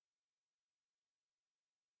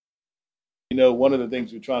One of the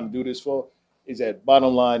things we're trying to do this for is that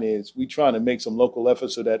bottom line is we trying to make some local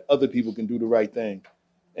efforts so that other people can do the right thing.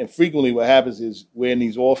 And frequently what happens is we're in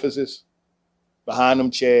these offices, behind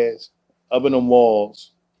them chairs, up in them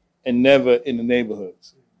walls, and never in the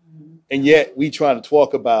neighborhoods. And yet we trying to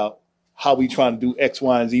talk about how we trying to do X,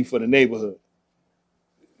 Y, and Z for the neighborhood.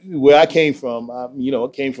 Where I came from, I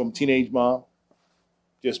came from a teenage mom,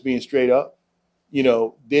 just being straight up.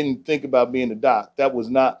 Didn't think about being a doc. I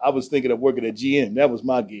was thinking of working at GM. That was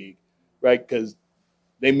my gig, right? Because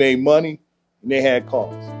they made money and they had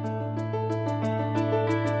cars.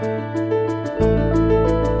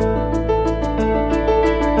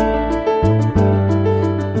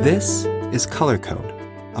 This is Color Code,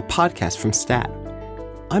 a podcast from STAT.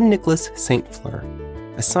 I'm Nicholas St. Fleur,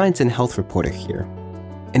 a science and health reporter here.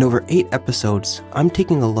 In over 8 episodes, I'm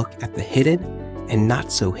taking a look at the hidden and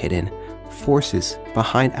not so hidden forces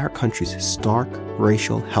behind our country's stark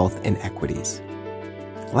racial health inequities.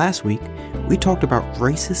 Last week, we talked about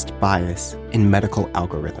racist bias in medical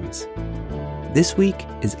algorithms. This week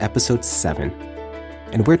is episode 7,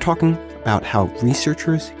 and we're talking about how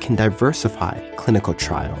researchers can diversify clinical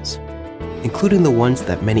trials, including the ones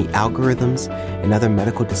that many algorithms and other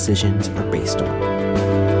medical decisions are based on.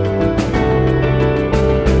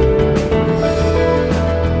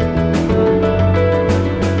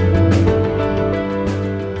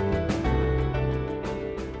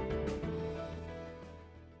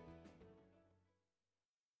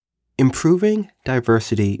 Improving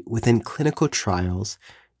diversity within clinical trials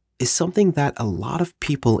is something that a lot of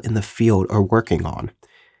people in the field are working on.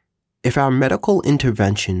 If our medical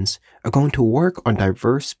interventions are going to work on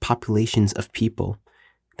diverse populations of people,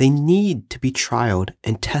 they need to be trialed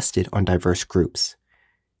and tested on diverse groups.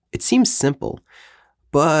 It seems simple,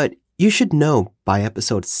 but you should know by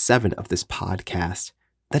episode 7 of this podcast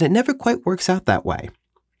that it never quite works out that way.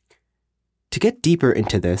 To get deeper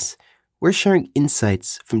into this, we're sharing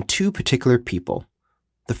insights from 2 particular people.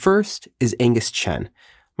 The first is Angus Chen,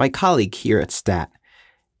 my colleague here at STAT.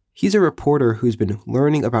 He's a reporter who's been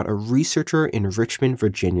learning about a researcher in Richmond,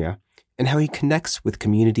 Virginia, and how he connects with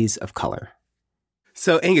communities of color.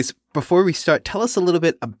 So Angus, before we start, tell us a little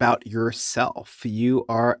bit about yourself. You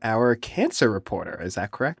are our cancer reporter, is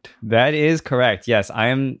that correct? That is correct, yes. I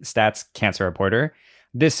am STAT's cancer reporter.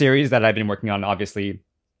 This series that I've been working on, obviously,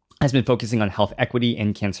 has been focusing on health equity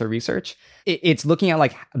in cancer research. It's looking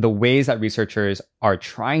at the ways that researchers are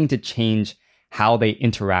trying to change how they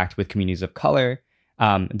interact with communities of color,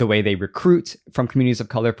 the way they recruit from communities of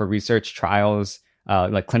color for research trials,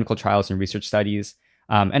 like clinical trials and research studies,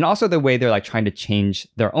 and also the way they're trying to change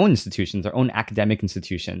their own institutions, their own academic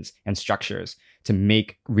institutions and structures to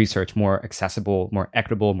make research more accessible, more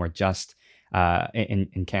equitable, more just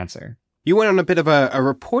in cancer. You went on a bit of a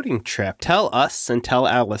reporting trip. Tell us and tell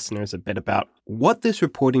our listeners a bit about what this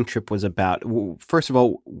reporting trip was about. First of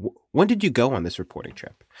all, when did you go on this reporting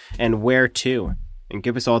trip and where to? And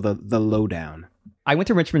give us all the lowdown. I went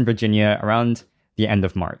to Richmond, Virginia around the end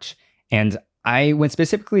of March. And I went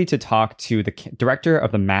specifically to talk to the director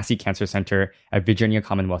of the Massey Cancer Center at Virginia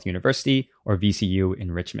Commonwealth University, or VCU,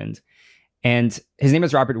 in Richmond. And his name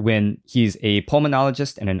is Robert Winn. He's a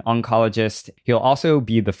pulmonologist and an oncologist. He'll also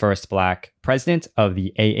be the first Black president of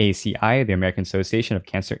the AACI, the American Association of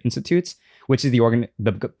Cancer Institutes, which is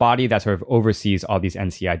the body that sort of oversees all these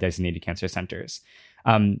NCI-designated cancer centers.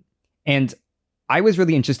 And I was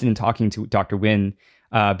really interested in talking to Dr. Winn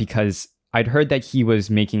because I'd heard that he was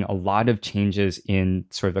making a lot of changes in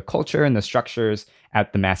sort of the culture and the structures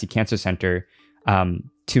at the Massey Cancer Center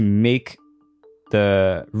to make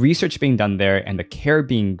the research being done there and the care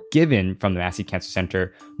being given from the Massey Cancer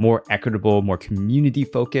Center more equitable, more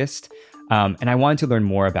community-focused. And I wanted to learn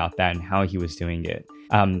more about that and how he was doing it.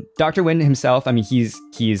 Dr. Winn himself,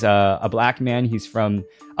 he's a Black man. He's from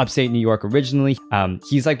upstate New York originally.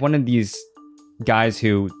 He's one of these guys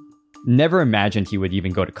who never imagined he would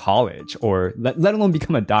even go to college or let alone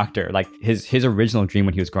become a doctor. His original dream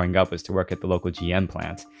when he was growing up was to work at the local GM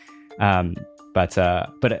plant. But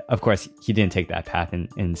of course, he didn't take that path and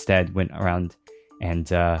instead went around and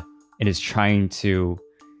is trying to,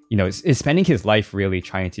 is spending his life really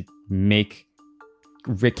trying to make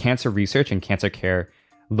cancer research and cancer care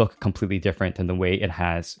look completely different than the way it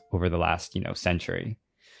has over the last, century.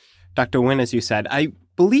 Dr. Winn, as you said, I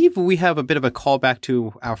believe we have a bit of a callback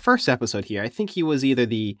to our first episode here. I think he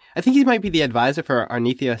might be the advisor for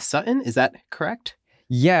Arnethia Sutton. Is that correct?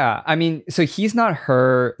 Yeah. So he's not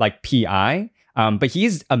her PI, but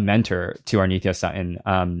he's a mentor to Arnethia Sutton.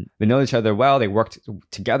 They know each other well. They worked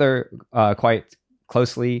together quite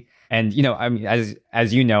closely. And, you know, I mean,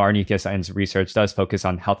 as you know, our Nithya Sutton's research does focus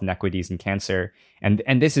on health inequities in cancer. And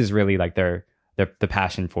this is really like the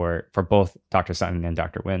passion for both Dr. Sutton and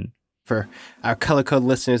Dr. Winn. For our Color Code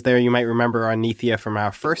listeners there, you might remember our Nithya from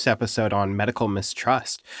our first episode on medical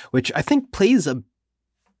mistrust, which I think plays a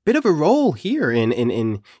bit of a role here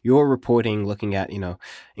in your reporting, looking at, you know,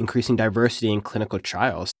 increasing diversity in clinical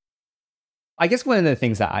trials. I guess one of the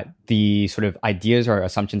things that the sort of ideas or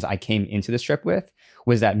assumptions I came into this trip with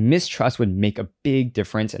was that mistrust would make a big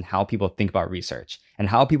difference in how people think about research and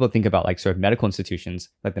how people think about like sort of medical institutions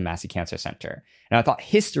like the Massey Cancer Center. And I thought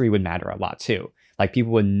history would matter a lot too. Like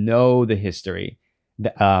people would know the history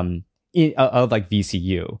of like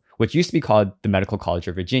VCU, which used to be called the Medical College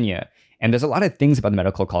of Virginia. And there's a lot of things about the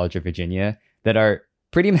Medical College of Virginia that are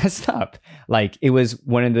pretty messed up. Like it was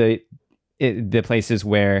one of the places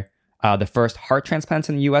where the first heart transplants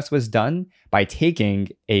in the US was done by taking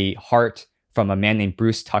a heart from a man named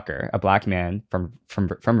Bruce Tucker, a black man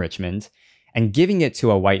from Richmond, and giving it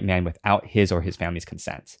to a white man without his or his family's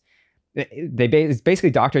consent. Basically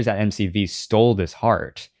doctors at MCV stole this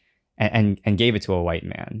heart and gave it to a white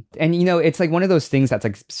man. And, you know, it's like one of those things that's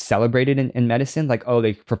like celebrated in medicine. Like, oh,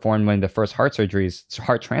 they performed one of the first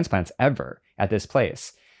heart transplants ever at this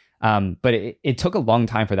place. But it took a long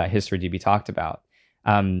time for that history to be talked about.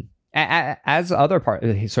 As other part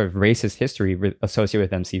sort of racist history associated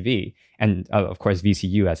with MCV and of course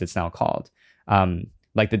VCU as it's now called,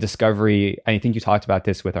 like the discovery. I think you talked about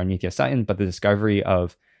this with our Nithya Sutton, but the discovery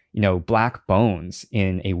of, you know, black bones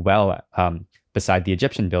in a well beside the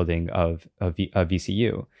Egyptian building of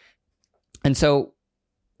VCU, and so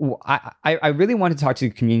I really wanted to talk to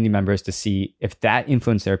community members to see if that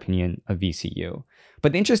influenced their opinion of VCU.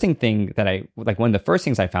 But the interesting thing that one of the first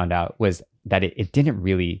things I found out was that it didn't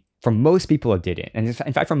really. For most people, it didn't. And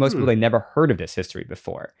in fact, for most people, they never heard of this history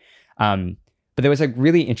before. But there was a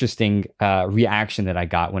really interesting reaction that I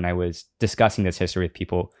got when I was discussing this history with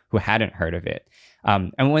people who hadn't heard of it.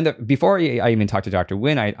 And before I even talked to Dr.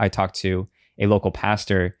 Winn, I talked to a local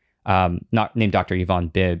pastor named Dr. Yvonne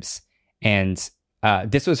Bibbs. And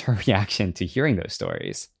this was her reaction to hearing those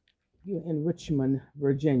stories. You're in Richmond,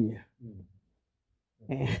 Virginia.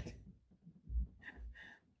 And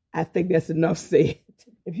I think that's enough said.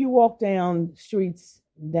 If you walk down streets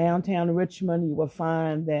downtown Richmond, you will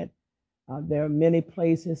find that there are many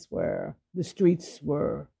places where the streets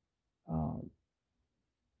were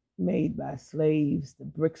made by slaves. The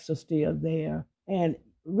bricks are still there. And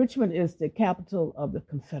Richmond is the capital of the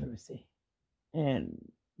Confederacy.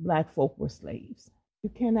 And Black folk were slaves. You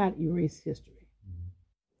cannot erase history.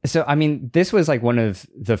 So, I mean, this was like one of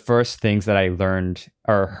the first things that I learned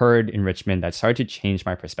or heard in Richmond that started to change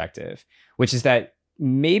my perspective, which is that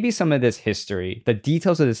maybe some of this history, the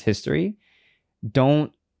details of this history,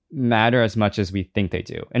 don't matter as much as we think they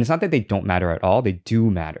do. And it's not that they don't matter at all. They do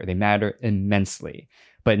matter. They matter immensely,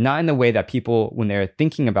 but not in the way that people, when they're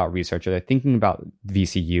thinking about research or they're thinking about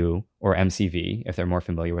VCU or MCV, if they're more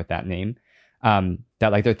familiar with that name,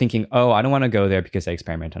 that like they're thinking, oh, I don't want to go there because they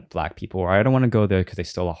experiment on black people, or I don't want to go there because they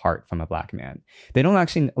stole a heart from a black man. They don't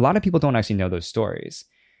actually, a lot of people don't actually know those stories,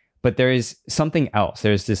 but there is something else.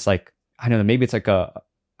 There's this like, I don't know, maybe it's like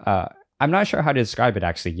I'm not sure how to describe it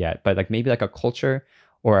actually yet, but like maybe like a culture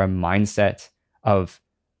or a mindset of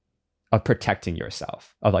protecting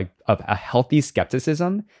yourself, of a healthy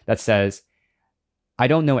skepticism that says, I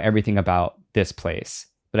don't know everything about this place,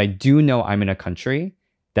 but I do know I'm in a country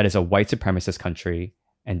that is a white supremacist country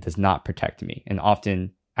and does not protect me, and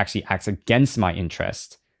often actually acts against my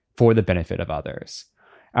interest for the benefit of others.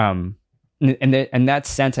 And that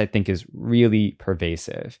sense, I think, is really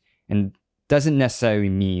pervasive and doesn't necessarily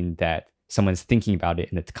mean that someone's thinking about it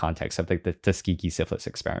in the context of like the Tuskegee syphilis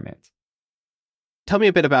experiment. Tell me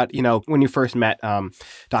a bit about, you know, when you first met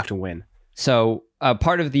Dr. Winn. So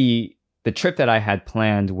part of the trip that I had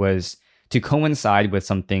planned was to coincide with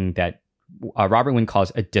something that Robert Winn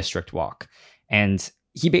calls a district walk. And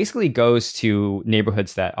he basically goes to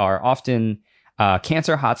neighborhoods that are often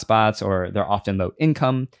cancer hotspots, or they're often low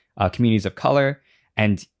income communities of color.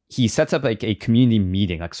 And he sets up like a community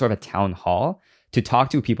meeting, like sort of a town hall, to talk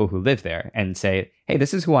to people who live there and say, hey,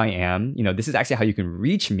 this is who I am. You know, this is actually how you can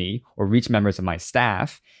reach me or reach members of my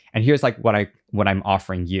staff. And here's like what I'm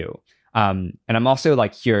offering you. And I'm also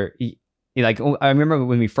like here, I remember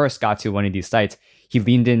when we first got to one of these sites, he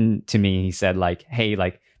leaned in to me and he said like, hey,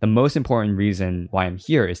 like the most important reason why I'm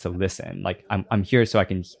here is to listen. Like I'm here so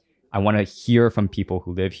I want to hear from people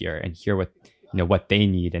who live here and hear what they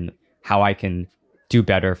need and how I can do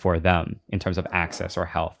better for them in terms of access or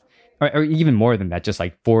health, or even more than that, just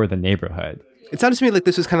like for the neighborhood. It sounded to me like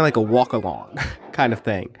this was kind of like a walk along kind of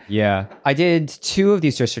thing. Yeah. I did 2 of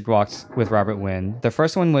these district walks with Robert Winn. The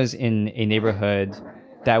first one was in a neighborhood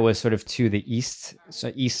that was sort of to the east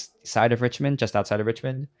side of Richmond, just outside of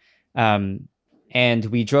Richmond. And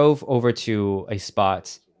we drove over to a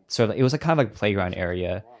spot. So it was kind of like a playground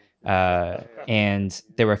area. And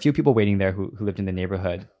there were a few people waiting there who lived in the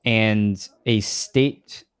neighborhood. And a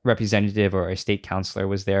state representative or a state councilor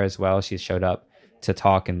was there as well. She showed up to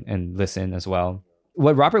talk and listen as well.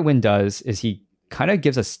 What Robert Winn does is he kind of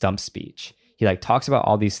gives a stump speech. He like talks about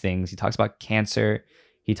all these things. He talks about cancer.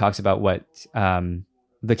 He talks about what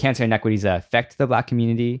the cancer inequities that affect the Black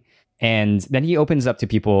community. And then he opens up to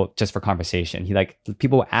people just for conversation.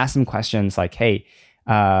 People ask him questions like, hey,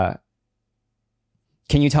 can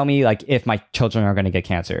you tell me like if my children are going to get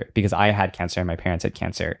cancer? Because I had cancer and my parents had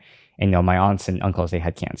cancer. And my aunts and uncles, they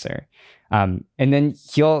had cancer. And then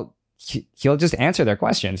he'll just answer their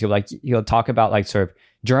questions. He'll talk about like sort of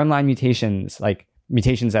germline mutations, like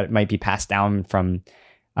mutations that might be passed down from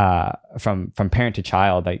parent to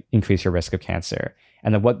child that increase your risk of cancer,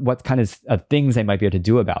 and then what kind of things they might be able to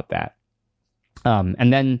do about that.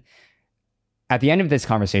 And then at the end of this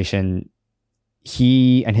conversation,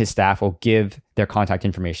 he and his staff will give their contact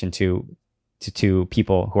information to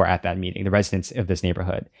people who are at that meeting, the residents of this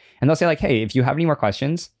neighborhood, and they'll say like, hey, if you have any more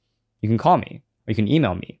questions, you can call me or you can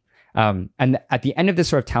email me. And at the end of this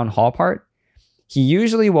sort of town hall part, he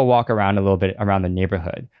usually will walk around a little bit around the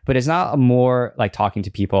neighborhood, but it's not more like talking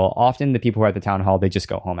to people. Often the people who are at the town hall, they just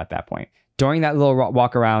go home at that point. During that little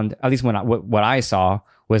walk around, at least what I saw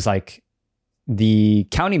was like the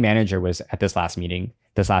county manager was at this last meeting,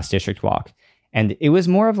 this last district walk. And it was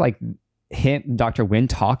more of like him, Dr. Winn,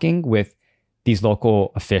 talking with these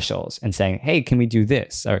local officials and saying, hey, can we do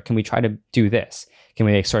this? Or can we try to do this? Can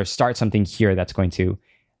we sort of start something here that's going to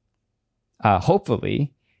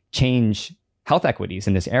hopefully change health equities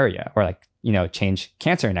in this area, or like, change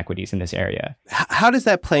cancer inequities in this area? How does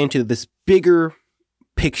that play into this bigger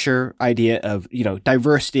picture idea of,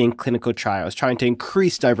 diversity in clinical trials, trying to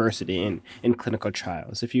increase diversity in clinical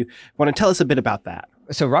trials? If you want to tell us a bit about that.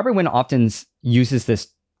 So Robert Winn often uses this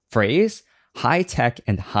phrase, high tech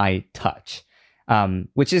and high touch,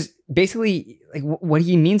 which is basically like what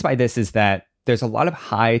he means by this is that there's a lot of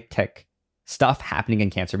high tech stuff happening in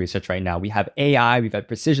cancer research right now. We have AI, we've had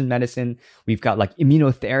precision medicine, we've got like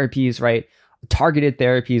immunotherapies, right? Targeted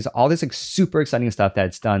therapies, all this like super exciting stuff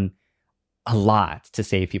that's done a lot to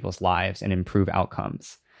save people's lives and improve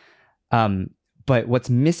outcomes. But what's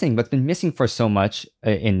been missing for so much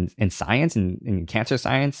in science and in cancer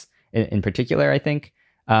science in particular, I think,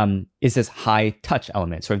 is this high touch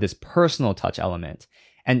element, sort of this personal touch element.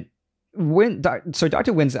 And so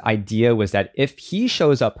Dr. Winn's idea was that if he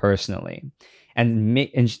shows up personally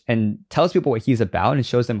and tells people what he's about and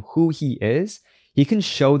shows them who he is, he can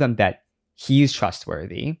show them that he's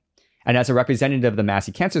trustworthy. And as a representative of the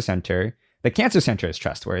Massey Cancer Center, the Cancer Center is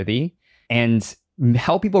trustworthy, and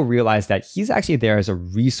help people realize that he's actually there as a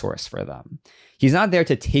resource for them. He's not there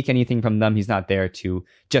to take anything from them. He's not there to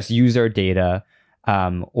just use their data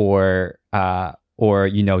or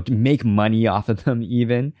make money off of them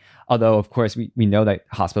even. Although, of course, we know that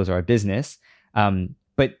hospitals are a business.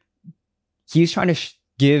 But he's trying to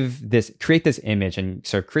create this image and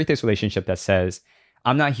sort of create this relationship that says,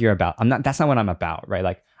 that's not what I'm about, right?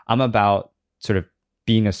 Like, I'm about sort of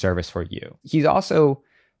being a service for you. He also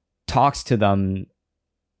talks to them,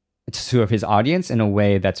 to his audience, in a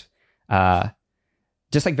way that's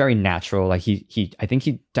just like very natural. Like I think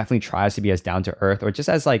he definitely tries to be as down to earth, or just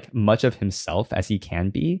as like much of himself as he can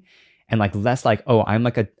be, and like less like, oh, I'm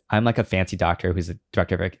like a fancy doctor who's the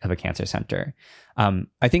director of a cancer center.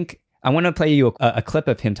 I think I want to play you a clip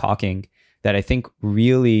of him talking that I think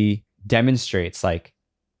really demonstrates like,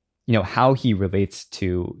 how he relates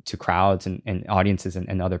to crowds and audiences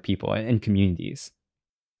and other people and communities.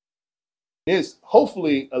 It's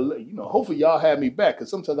hopefully y'all have me back, because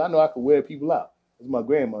sometimes I know I can wear people out. As my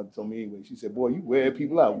grandmother told me anyway. She said, boy, you wear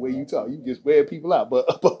people out. Where you talk, you just wear people out. But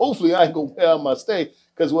hopefully I ain't going to wear out my stay,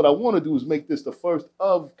 because what I want to do is make this the first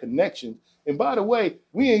of connections. And by the way,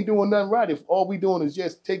 we ain't doing nothing right if all we doing is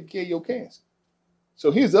just taking care of your cancer.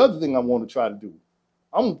 So here's the other thing I want to try to do.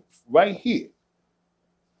 I'm right here.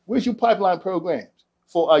 Where's your pipeline programs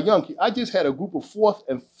for our young kids? I just had a group of 4th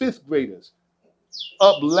and 5th graders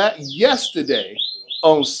up yesterday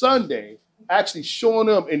on Sunday, actually showing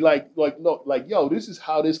them and yo, this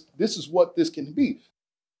is what this can be.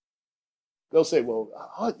 They'll say, well,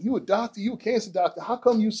 you a doctor, you a cancer doctor. How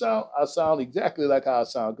come I sound exactly like how I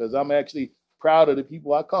sound? Because I'm actually proud of the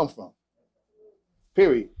people I come from.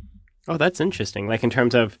 Period. Oh, that's interesting. Like in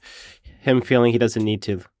terms of him feeling he doesn't need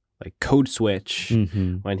to like code switch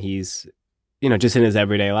Mm-hmm. when he's, just in his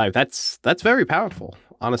everyday life. That's very powerful,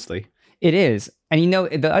 honestly. It is. And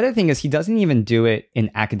the other thing is he doesn't even do it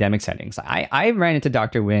in academic settings. I ran into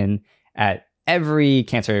Dr. Winn at every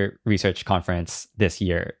cancer research conference this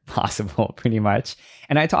year possible, pretty much.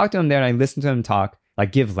 And I talked to him there and I listened to him talk,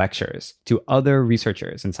 like give lectures to other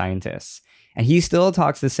researchers and scientists. And he still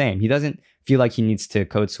talks the same. He doesn't feel like he needs to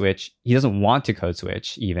code switch. He doesn't want to code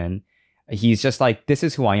switch even. He's just like, this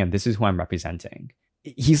is who I am. This is who I'm representing.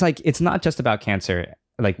 He's like, it's not just about cancer.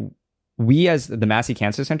 Like we as the Massey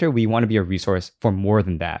Cancer Center, we want to be a resource for more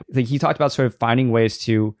than that. Like he talked about sort of finding ways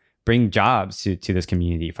to bring jobs to this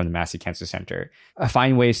community from the Massey Cancer Center,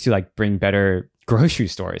 find ways to like bring better grocery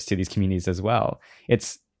stores to these communities as well.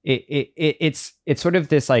 It's sort of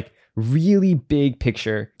this like really big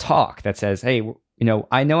picture talk that says, hey,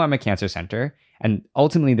 I know I'm a cancer center, and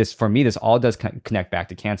ultimately this all does connect back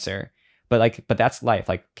to cancer. But that's life.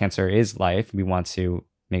 Like cancer is life. We want to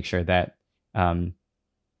make sure that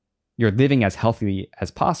you're living as healthy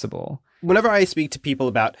as possible. Whenever I speak to people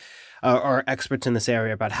about or experts in this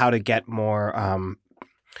area about how to get more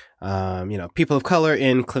people of color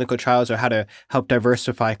in clinical trials or how to help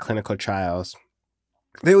diversify clinical trials,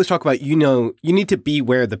 they always talk about, you need to be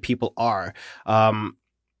where the people are.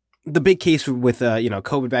 The big case with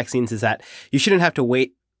COVID vaccines is that you shouldn't have to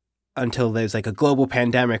wait until there's like a global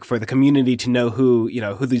pandemic for the community to know who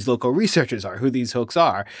these local researchers are, who these folks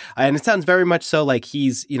are. And it sounds very much so like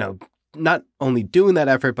he's, not only doing that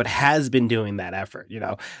effort, but has been doing that effort.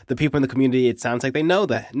 The people in the community, it sounds like they know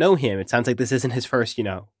him. It sounds like this isn't his first,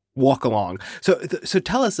 walk along. So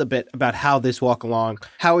tell us a bit about how this walk along,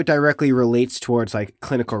 how it directly relates towards like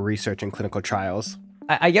clinical research and clinical trials.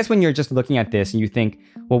 I guess when you're just looking at this and you think,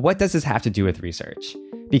 well, what does this have to do with research?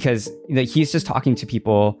 Because he's just talking to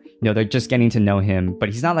people, they're just getting to know him, but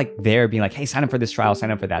he's not like there being like, hey, sign up for this trial,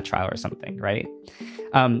 sign up for that trial or something, right?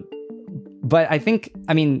 But I think,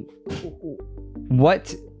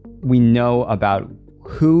 what we know about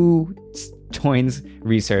who joins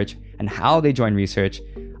research and how they join research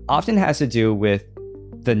often has to do with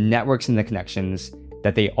the networks and the connections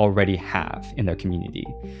that they already have in their community.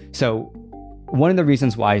 So one of the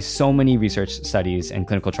reasons why so many research studies and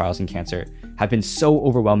clinical trials in cancer have been so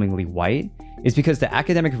overwhelmingly white is because the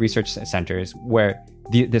academic research centers where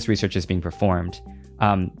this research is being performed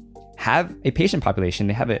have a patient population,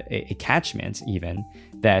 they have a catchment even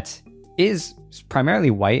that is primarily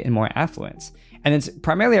white and more affluent. And it's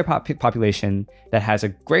primarily a population that has a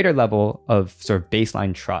greater level of sort of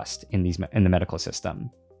baseline trust in the medical system.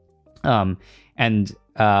 And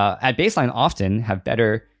at baseline often have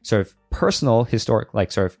better sort of personal historic,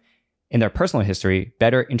 like sort of in their personal history,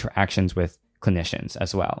 better interactions with clinicians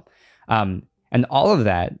as well. And all of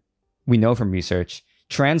that we know from research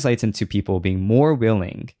translates into people being more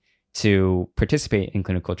willing to participate in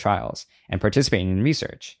clinical trials and participating in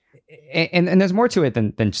research. And there's more to it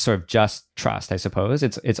than sort of just trust, I suppose.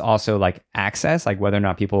 It's also like access, like whether or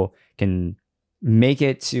not people can make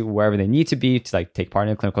it to wherever they need to be to like take part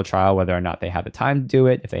in a clinical trial, whether or not they have the time to do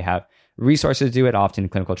it, if they have resources to do it. Often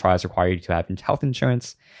clinical trials require you to have health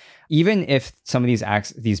insurance. Even if some of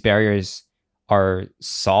these barriers are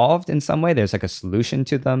solved in some way, there's like a solution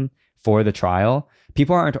to them for the trial,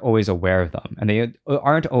 people aren't always aware of them, and they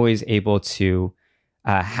aren't always able to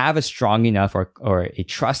have a strong enough or a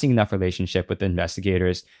trusting enough relationship with the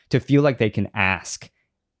investigators to feel like they can ask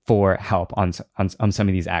for help on some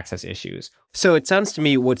of these access issues. So it sounds to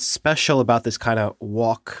me what's special about this kind of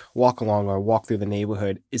walk along or walk through the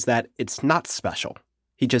neighborhood is that it's not special.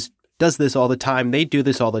 He just does this all the time. They do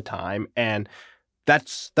this all the time. And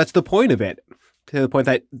that's the point of it, to the point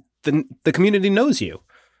that the community knows you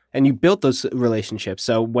and you built those relationships.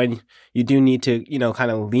 So when you do need to,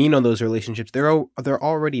 kind of lean on those relationships, they're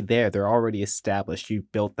already there. They're already established.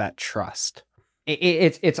 You've built that trust.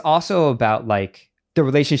 It's also about like the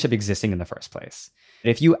relationship existing in the first place.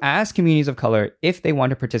 If you ask communities of color if they want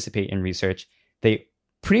to participate in research, they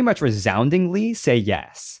pretty much resoundingly say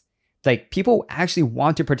yes. Like people actually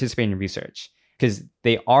want to participate in research because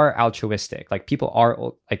they are altruistic. Like people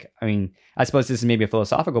are like, I suppose this is maybe a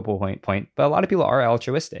philosophical point, but a lot of people are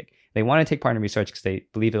altruistic. They want to take part in research because they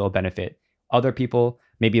believe it'll benefit other people.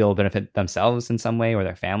 Maybe it'll benefit themselves in some way or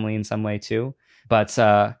their family in some way too. But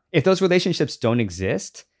if those relationships don't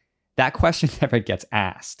exist, that question never gets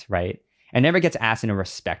asked, right? And never gets asked in a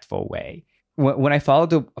respectful way. When I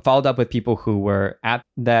followed up with people who were at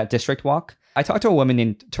that district walk, I talked to a woman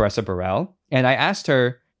named Teresa Burrell, and I asked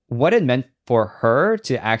her what it meant for her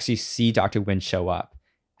to actually see Dr. Winn show up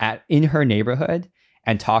in her neighborhood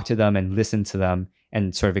and talk to them and listen to them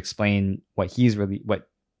and sort of explain what he's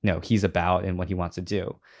about and what he wants to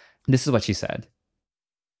do. This is what she said.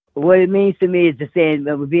 What it means to me is just saying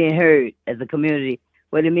that we're being heard as a community.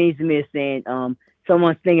 What it means to me is saying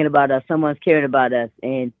someone's thinking about us, someone's caring about us,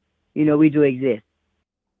 and, we do exist.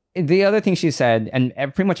 The other thing she said, and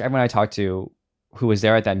pretty much everyone I talked to who was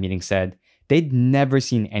there at that meeting said they'd never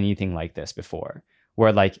seen anything like this before,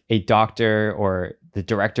 where like a doctor or the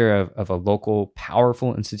director of a local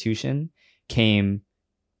powerful institution came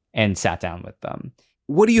and sat down with them.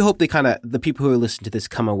 What do you hope the people who are listening to this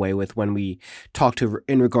come away with when we talk to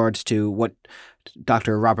in regards to what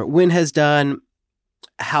Dr. Robert Winn has done,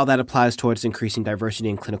 how that applies towards increasing diversity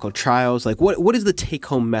in clinical trials? Like what is the take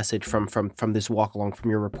home message from this walk along, from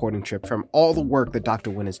your reporting trip, from all the work that Dr.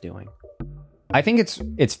 Winn is doing? I think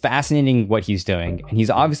it's fascinating what he's doing, and he's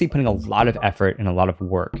obviously putting a lot of effort and a lot of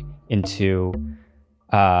work into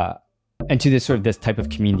this type of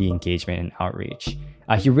community engagement and outreach.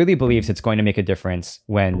 He really believes it's going to make a difference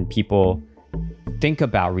when people think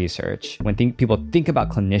about research, when people think about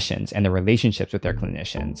clinicians and their relationships with their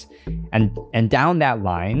clinicians, and down that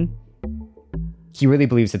line, he really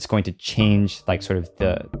believes it's going to change like sort of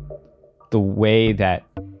the way that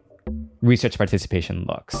research participation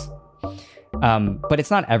looks. But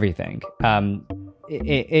it's not everything.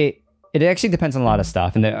 It actually depends on a lot of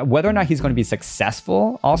stuff, and whether or not he's going to be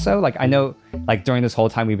successful. Also, like I know, like during this whole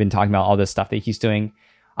time we've been talking about all this stuff that he's doing,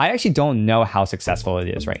 I actually don't know how successful it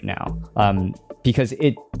is right now, because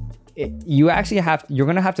you're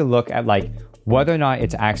going to have to look at like whether or not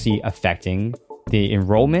it's actually affecting the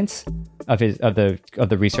enrollment of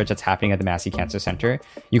the research that's happening at the Massey Cancer Center.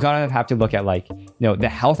 You kind of have to look at like, the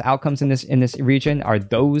health outcomes in this region, are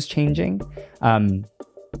those changing?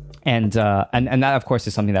 And that of course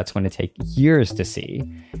is something that's going to take years to see.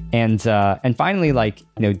 And finally, like,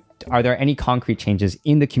 are there any concrete changes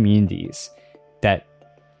in the communities that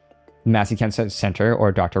Massey Cancer Center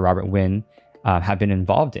or Dr. Robert Winn have been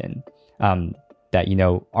involved in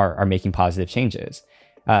that are making positive changes?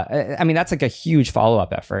 I mean, that's like a huge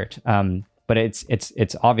follow-up effort, but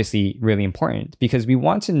it's obviously really important because we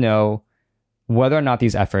want to know whether or not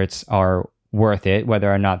these efforts are worth it,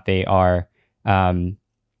 whether or not they are,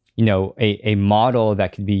 a model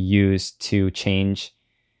that could be used to change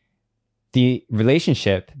the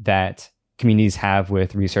relationship that communities have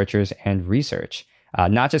with researchers and research,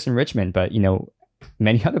 not just in Richmond, but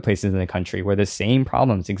many other places in the country where the same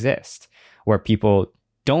problems exist, where people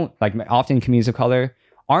don't, like often communities of color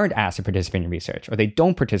aren't asked to participate in research, or they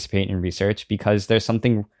don't participate in research because there's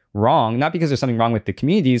something wrong, not because there's something wrong with the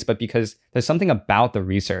communities, but because there's something about the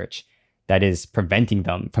research that is preventing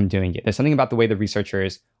them from doing it. There's something about the way the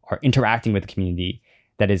researchers are interacting with the community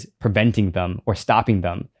that is preventing them or stopping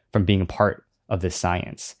them from being a part of this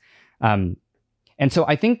science. And so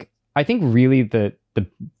I think really the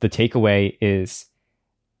takeaway is,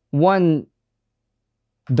 one,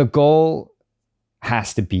 the goal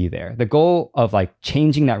has to be there. The goal of like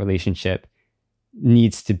changing that relationship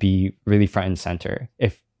needs to be really front and center.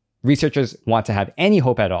 If researchers want to have any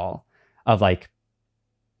hope at all of like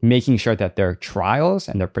making sure that their trials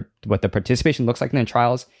and what the participation looks like in their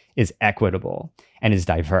trials is equitable and is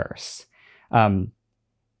diverse.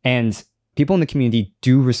 And people in the community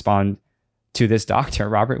do respond to this doctor,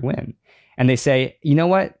 Robert Winn. And they say, you know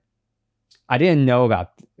what? I didn't know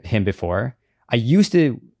about him before. I used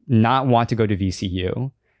to not want to go to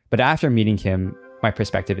VCU, but after meeting him, my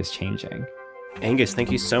perspective is changing. Angus,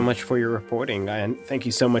 thank you so much for your reporting, and thank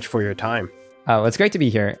you so much for your time. Oh, it's great to be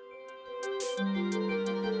here.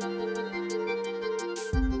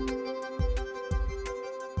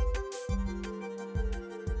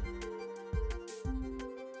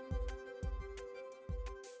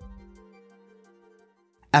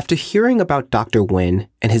 After hearing about Dr. Winn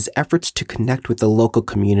and his efforts to connect with the local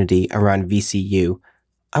community around VCU,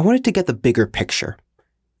 I wanted to get the bigger picture.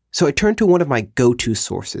 So I turned to one of my go-to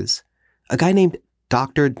sources, a guy named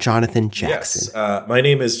Dr. Jonathan Jackson. Yes, my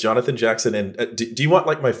name is Jonathan Jackson, and do you want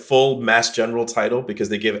like my full Mass General title? Because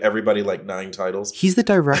they give everybody like 9 titles. He's the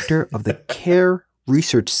director of the CARE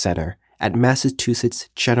Research Center at Massachusetts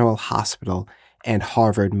General Hospital and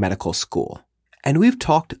Harvard Medical School. And we've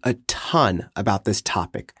talked a ton about this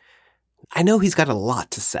topic. I know he's got a lot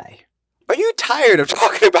to say. Are you tired of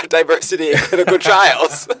talking about diversity in clinical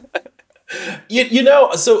trials?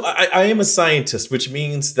 So I am a scientist, which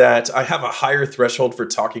means that I have a higher threshold for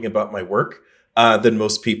talking about my work than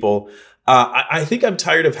most people. I think I'm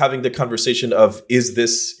tired of having the conversation of, is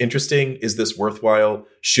this interesting? Is this worthwhile?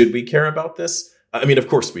 Should we care about this? I mean, of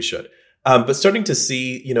course we should. But starting to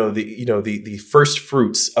see, the first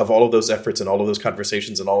fruits of all of those efforts and all of those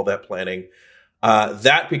conversations and all of that planning,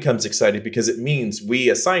 that becomes exciting because it means we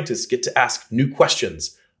as scientists get to ask new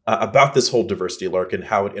questions about this whole diversity lark and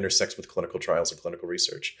how it intersects with clinical trials and clinical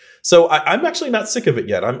research. So I'm actually not sick of it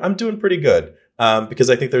yet. I'm doing pretty good because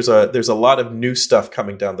I think there's a lot of new stuff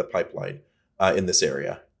coming down the pipeline in this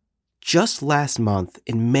area. Just last month,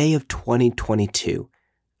 in May of 2022,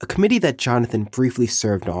 a committee that Jonathan briefly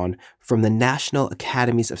served on from the National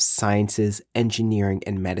Academies of Sciences, Engineering,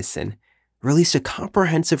 and Medicine released a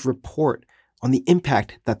comprehensive report on the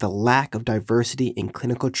impact that the lack of diversity in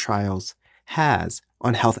clinical trials has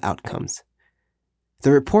on health outcomes. The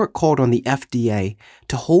report called on the FDA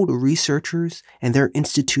to hold researchers and their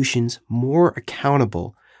institutions more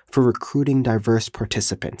accountable for recruiting diverse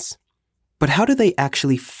participants. But how do they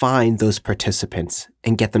actually find those participants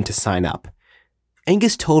and get them to sign up?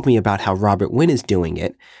 Angus told me about how Robert Winn is doing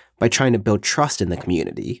it by trying to build trust in the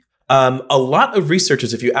community. A lot of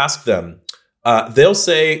researchers, if you ask them, they'll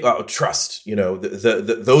say, trust,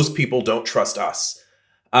 those people don't trust us.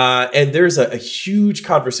 And there's a huge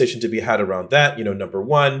conversation to be had around that. Number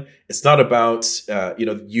one, it's not about,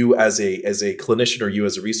 you as a clinician or you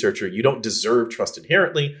as a researcher, you don't deserve trust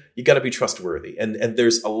inherently. You got to be trustworthy. And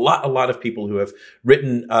there's a lot of people who have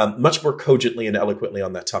written much more cogently and eloquently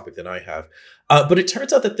on that topic than I have. But it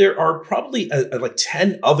turns out that there are probably like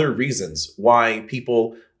 10 other reasons why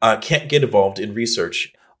people can't get involved in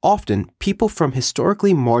research. Often, people from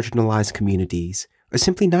historically marginalized communities are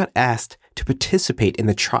simply not asked to participate in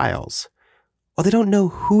the trials, or they don't know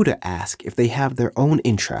who to ask if they have their own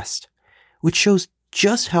interest, which shows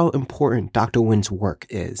just how important Dr. Winn's work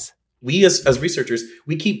is. We as researchers,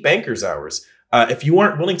 we keep bankers hours. If you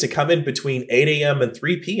aren't willing to come in between 8 a.m. and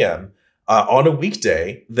 3 p.m. On a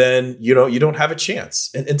weekday, then you don't have a chance.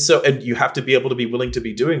 And you have to be able to be willing to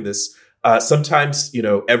be doing this sometimes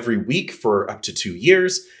every week for up to 2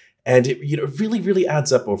 years, and it really, really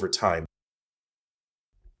adds up over time.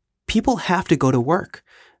 People have to go to work.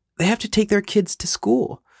 They have to take their kids to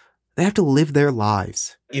school. They have to live their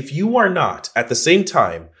lives. If you are not, at the same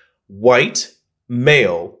time, white,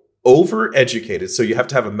 male, overeducated, so you have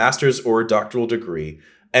to have a master's or a doctoral degree,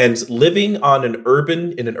 and living in an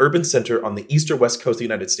urban center on the east or west coast of the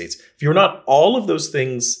United States, if you're not all of those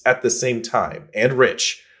things at the same time and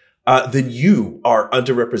rich, then you are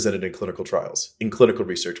underrepresented in clinical trials, in clinical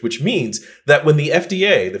research, which means that when the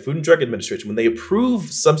FDA, the Food and Drug Administration, when they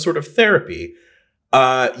approve some sort of therapy,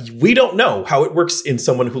 we don't know how it works in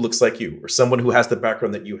someone who looks like you or someone who has the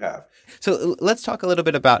background that you have. So let's talk a little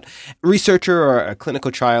bit about a researcher or a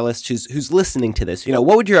clinical trialist who's listening to this.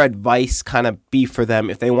 What would your advice kind of be for them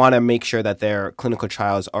if they want to make sure that their clinical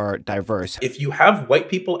trials are diverse? If you have white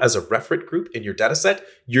people as a referent group in your data set,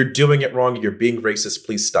 you're doing it wrong. You're being racist.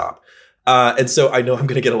 Please stop. And so I know I'm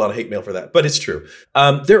going to get a lot of hate mail for that, but it's true.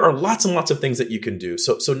 There are lots and lots of things that you can do.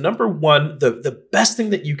 So number one, the best thing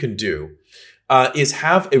that you can do is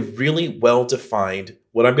have a really well-defined,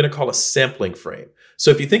 what I'm going to call a sampling frame. So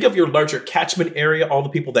if you think of your larger catchment area, all the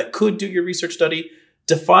people that could do your research study,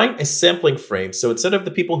 define a sampling frame. So instead of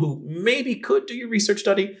the people who maybe could do your research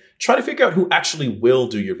study, try to figure out who actually will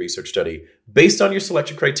do your research study based on your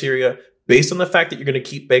selection criteria, based on the fact that you're going to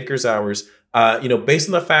keep bankers hours, based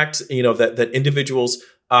on the fact, that individuals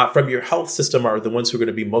from your health system are the ones who are going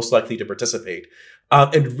to be most likely to participate,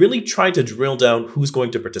 and really try to drill down who's going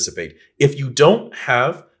to participate. If you don't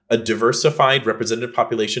have a diversified representative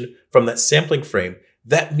population from that sampling frame,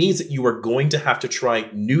 that means that you are going to have to try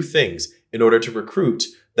new things in order to recruit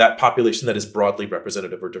that population that is broadly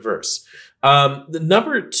representative or diverse. The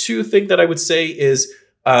number two thing that I would say is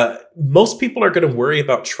most people are going to worry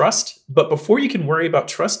about trust, but before you can worry about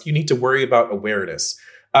trust, you need to worry about awareness.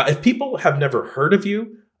 If people have never heard of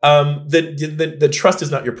you, then trust is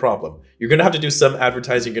not your problem. You're going to have to do some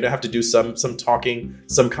advertising. You're going to have to do some talking,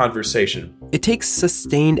 some conversation. It takes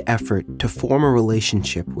sustained effort to form a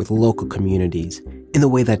relationship with local communities in the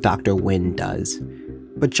way that Dr. Winn does.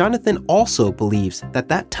 But Jonathan also believes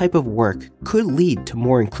that type of work could lead to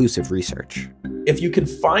more inclusive research. If you can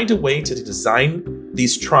find a way to design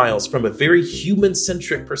these trials from a very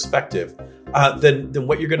human-centric perspective, then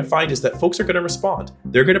what you're going to find is that folks are going to respond.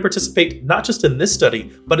 They're going to participate not just in this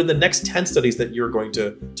study, but in the next 10 studies that you're going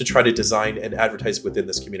to try to design and advertise within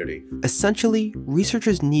this community. Essentially,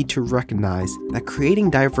 researchers need to recognize that creating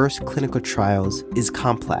diverse clinical trials is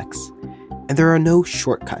complex, and there are no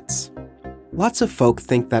shortcuts. Lots of folk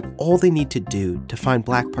think that all they need to do to find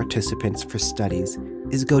Black participants for studies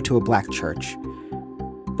is go to a Black church.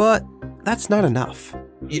 But that's not enough.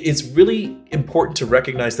 It's really important to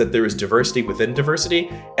recognize that there is diversity within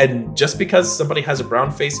diversity. And just because somebody has a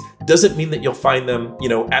brown face doesn't mean that you'll find them,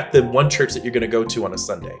 at the one church that you're going to go to on a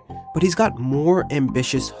Sunday. But he's got more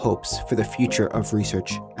ambitious hopes for the future of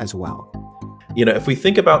research as well. If we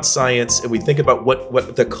think about science and we think about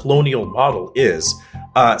what the colonial model is,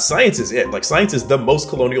 science is it. Like, science is the most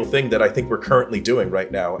colonial thing that I think we're currently doing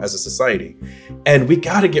right now as a society. And we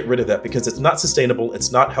got to get rid of that because it's not sustainable.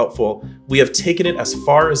 It's not helpful. We have taken it as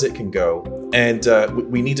far as it can go. And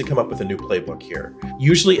we need to come up with a new playbook here.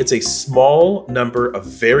 Usually it's a small number of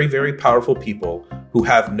very, very powerful people who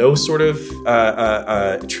have no sort of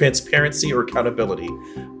transparency or accountability,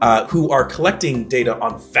 who are collecting data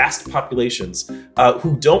on vast populations,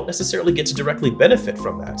 who don't necessarily get to directly benefit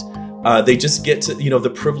from that. They just get to, the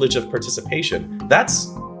privilege of participation. That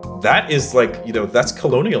is like, that's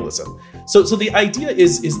colonialism. So the idea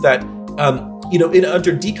is that,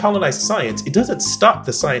 under decolonized science, it doesn't stop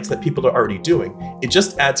the science that people are already doing. It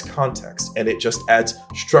just adds context and it just adds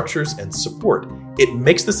structures and support. It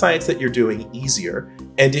makes the science that you're doing easier.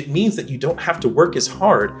 And it means that you don't have to work as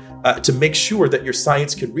hard to make sure that your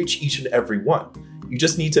science can reach each and every one. You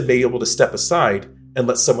just need to be able to step aside and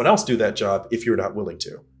let someone else do that job if you're not willing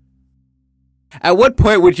to. At what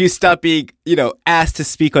point would you stop being, asked to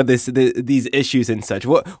speak on these issues and such?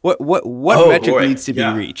 What metric needs to be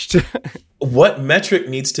reached? What metric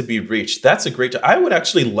needs to be reached? That's a great job. I would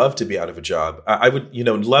actually love to be out of a job. I would,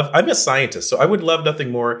 love. I'm a scientist, so I would love nothing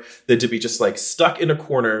more than to be just like stuck in a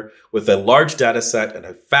corner with a large data set and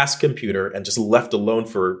a fast computer and just left alone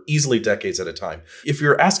for easily decades at a time. If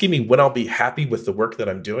you're asking me when I'll be happy with the work that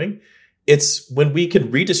I'm doing, it's when we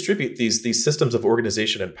can redistribute these systems of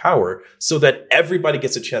organization and power so that everybody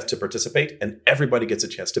gets a chance to participate and everybody gets a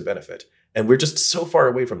chance to benefit. And we're just so far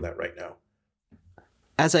away from that right now.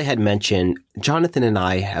 As I had mentioned, Jonathan and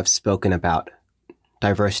I have spoken about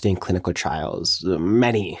diversity in clinical trials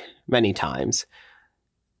many, many times.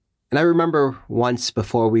 And I remember once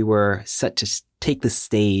before we were set to take the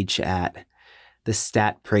stage at the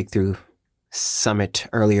Stat Breakthrough Summit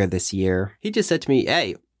earlier this year, he just said to me,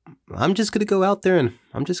 "Hey, I'm just going to go out there and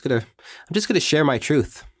I'm just going to share my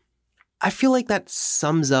truth." I feel like that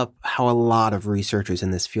sums up how a lot of researchers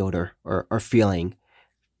in this field are feeling.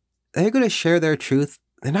 They're going to share their truth.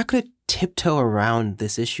 They're not going to tiptoe around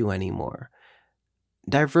this issue anymore.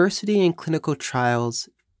 Diversity in clinical trials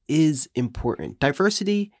is important.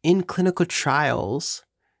 Diversity in clinical trials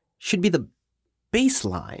should be the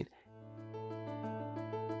baseline.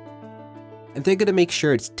 And they're going to make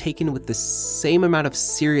sure it's taken with the same amount of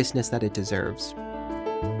seriousness that it deserves.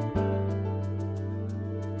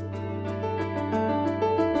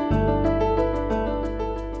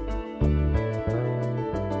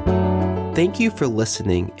 Thank you for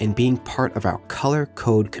listening and being part of our Color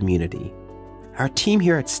Code community. Our team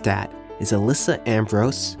here at STAT is Alyssa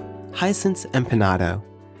Ambrose, Hyacinth Empanado,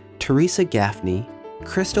 Teresa Gaffney,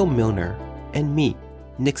 Crystal Milner, and me,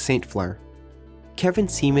 Nick St. Fleur. Kevin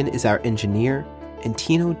Seaman is our engineer, and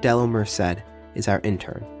Tino Della Merced is our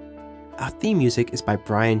intern. Our theme music is by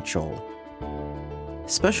Brian Joel.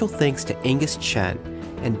 Special thanks to Angus Chen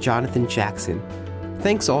and Jonathan Jackson.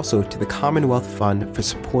 Thanks also to the Commonwealth Fund for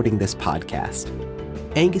supporting this podcast.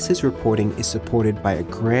 Angus's reporting is supported by a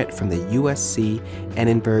grant from the USC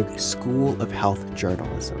Annenberg School of Health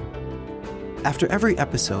Journalism. After every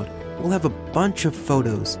episode, we'll have a bunch of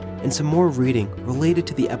photos and some more reading related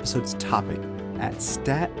to the episode's topic at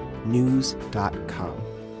statnews.com.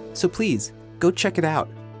 So please, go check it out.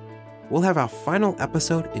 We'll have our final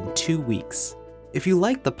episode in 2 weeks. If you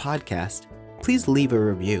like the podcast, please leave a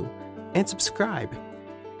review and subscribe.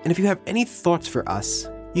 And if you have any thoughts for us,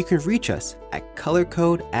 you can reach us at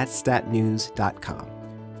colorcode@statnews.com.